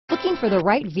Looking for the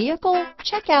right vehicle?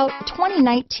 Check out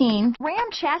 2019 Ram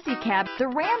Chassis Cab. The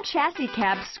Ram Chassis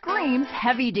Cab screams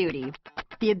heavy duty.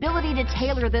 The ability to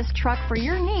tailor this truck for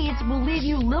your needs will leave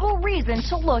you little reason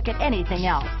to look at anything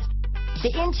else.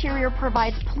 The interior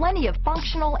provides plenty of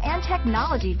functional and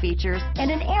technology features and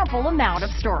an ample amount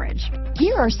of storage.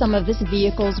 Here are some of this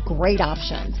vehicle's great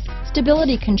options: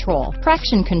 stability control,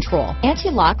 traction control,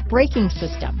 anti-lock braking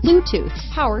system, Bluetooth,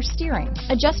 power steering,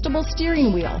 adjustable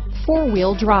steering wheel,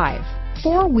 four-wheel drive,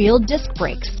 four-wheel disc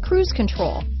brakes, cruise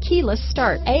control, keyless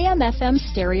start, AM/FM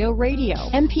stereo radio,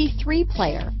 MP3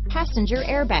 player, passenger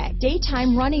airbag,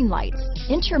 daytime running lights,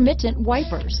 intermittent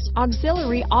wipers,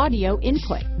 auxiliary audio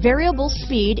input, variable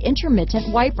speed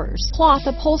intermittent wipers, cloth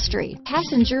upholstery,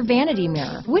 passenger vanity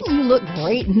mirror. Wouldn't you look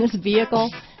great in this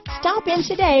vehicle? Stop in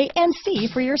today and see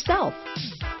for yourself.